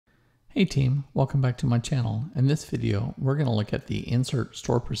Hey team, welcome back to my channel. In this video, we're going to look at the insert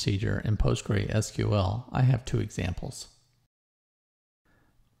store procedure in Postgresql. I have two examples.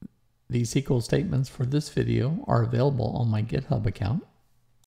 The SQL statements for this video are available on my GitHub account.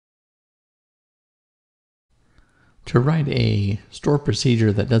 To write a store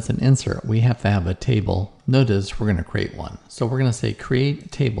procedure that does an insert, we have to have a table. Notice we're going to create one. So we're going to say create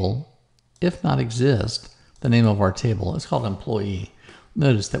table. If not exist, the name of our table is called employee.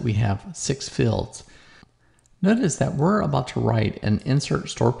 Notice that we have 6 fields. Notice that we're about to write an insert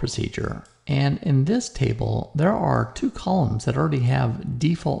store procedure, and in this table there are 2 columns that already have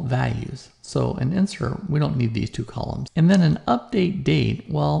default values. So an insert, we don't need these 2 columns. And then an update date,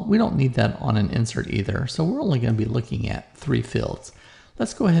 well, we don't need that on an insert either, so we're only going to be looking at 3 fields.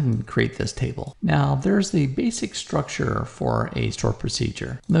 Let's go ahead and create this table. Now there's the basic structure for a store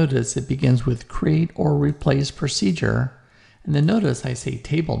procedure. Notice it begins with create or replace procedure. And then notice I say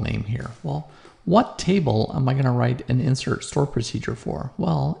table name here. Well, what table am I going to write an insert store procedure for?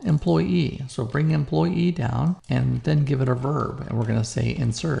 Well, employee. So bring employee down and then give it a verb. And we're going to say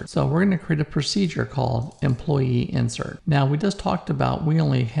insert. So we're going to create a procedure called employee insert. Now we just talked about we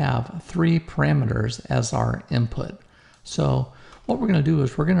only have 3 parameters as our input. So what we're going to do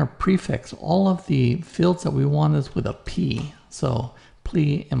is we're going to prefix all of the fields that we want is with a P. So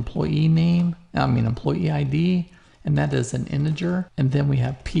employee name, employee ID. And that is an integer, and then we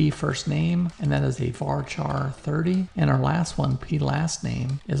have P first name, and that is a varchar 30, and our last one, P last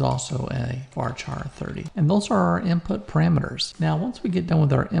name, is also a varchar 30. And those are our input parameters. Now once we get done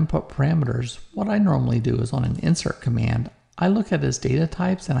with our input parameters, what I normally do is on an insert command, I look at its data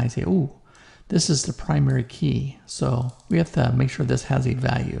types and I say, ooh, this is the primary key, so we have to make sure this has a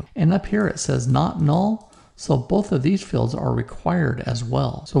value. And up here it says not null. So both of these fields are required as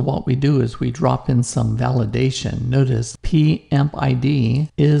well. So what we do is we drop in some validation. Notice PEMP_ID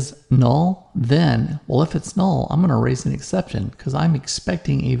is null. Then, well, if it's null, I'm going to raise an exception because I'm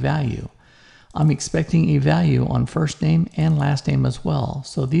expecting a value. I'm expecting a value on first name and last name as well.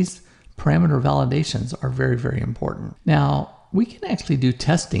 So these parameter validations are very, very important. Now, we can actually do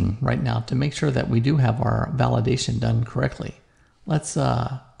testing right now to make sure that we do have our validation done correctly. Let's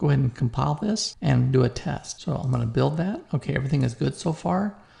go ahead and compile this and do a test. So I'm going to build that. Okay, everything is good so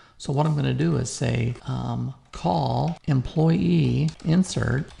far. So what I'm going to do is say call employee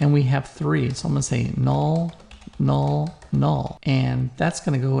insert, and we have 3. So I'm going to say null, null, null, and that's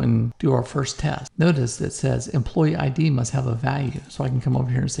going to go and do our first test. Notice it says employee ID must have a value. So I can come over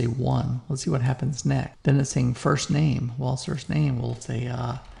here and say 1. Let's see what happens next. Then it's saying first name. Well, first name, we'll say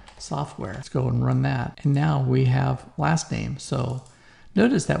software. Let's go and run that. And now we have last name. So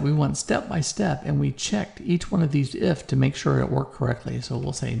notice that we went step by step and we checked each one of these if to make sure it worked correctly. So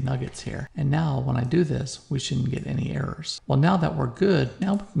we'll say nuggets here. And now when I do this, we shouldn't get any errors. Well, now that we're good,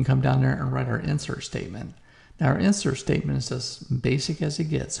 now we can come down there and write our insert statement. Now our insert statement is as basic as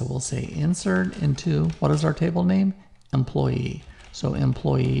it gets. So we'll say insert into, what is our table name? Employee. So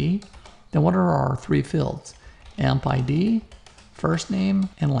employee. Then what are our 3 fields? Emp ID, first name,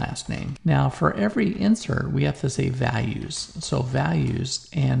 and last name. Now for every insert, we have to say values. So values,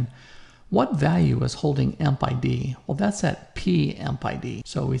 and what value is holding emp ID? Well, that's at PEMP ID.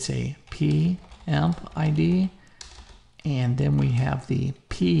 So we say PEMP ID, and then we have the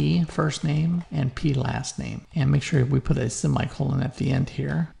P first name and P last name. And make sure we put a semicolon at the end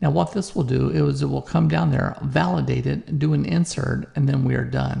here. Now what this will do is it will come down there, validate it, do an insert, and then we are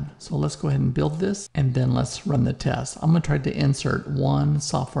done. So let's go ahead and build this, and then let's run the test. I'm going to try to insert 1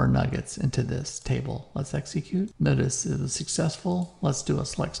 software nuggets into this table. Let's execute. Notice it was successful. Let's do a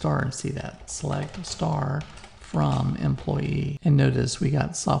select star and see that. Select star from employee. And notice we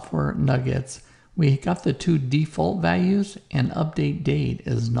got software nuggets. We got the 2 default values, and update date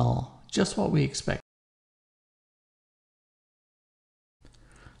is null. Just what we expect.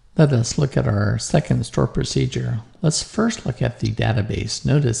 Let us look at our second store procedure. Let's first look at the database.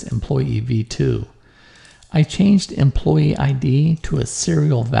 Notice employee v2. I changed employee ID to a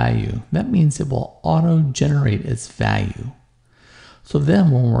serial value. That means it will auto-generate its value. So then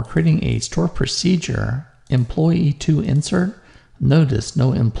when we're creating a store procedure, employee2 insert, notice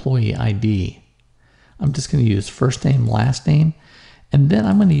no employee ID. I'm just going to use first name, last name, and then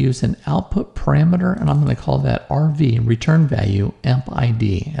I'm going to use an output parameter, and I'm going to call that RV, return value, emp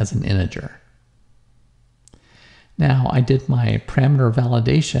ID, as an integer. Now I did my parameter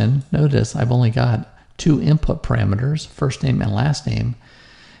validation. Notice I've only got 2 input parameters, first name and last name,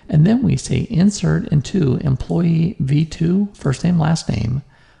 and then we say insert into employee v2, first name, last name,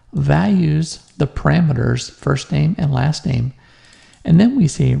 values the parameters, first name and last name, and then we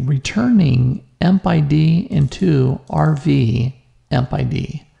say returning emp ID into RV emp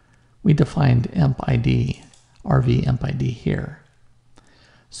ID. we defined emp ID, RV emp ID here.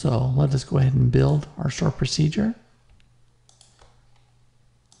 So let us go ahead and build our store procedure.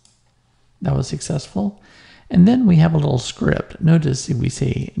 That was successful. And then we have a little script. Notice we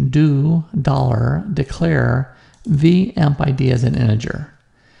say do $declare vEmpID as an integer.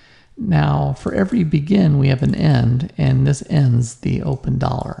 Now for every begin we have an end, and this ends the open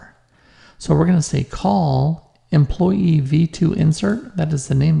dollar. So we're going to say call employee v2 insert. That is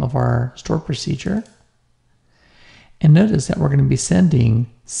the name of our store procedure. And notice that we're going to be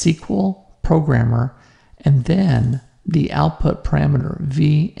sending SQL programmer and then the output parameter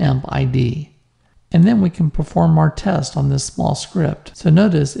vEmpID. And then we can perform our test on this small script. So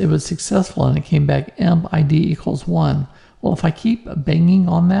notice it was successful and it came back empID equals 1. Well, if I keep banging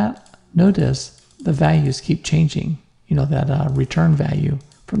on that, notice the values keep changing. You know, that return value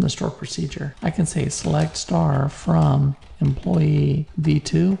from the store procedure. I can say select star from employee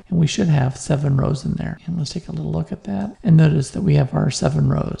v2, and we should have 7 rows in there. And let's take a little look at that. And notice that we have our 7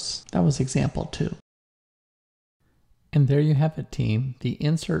 rows. That was example 2. And there you have it, team, the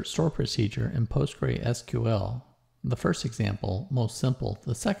insert store procedure in Postgresql. The first example, most simple.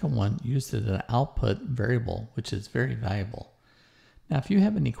 The second one used it as an output variable, which is very valuable. Now, if you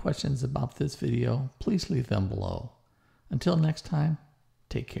have any questions about this video, please leave them below. Until next time,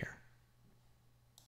 take care.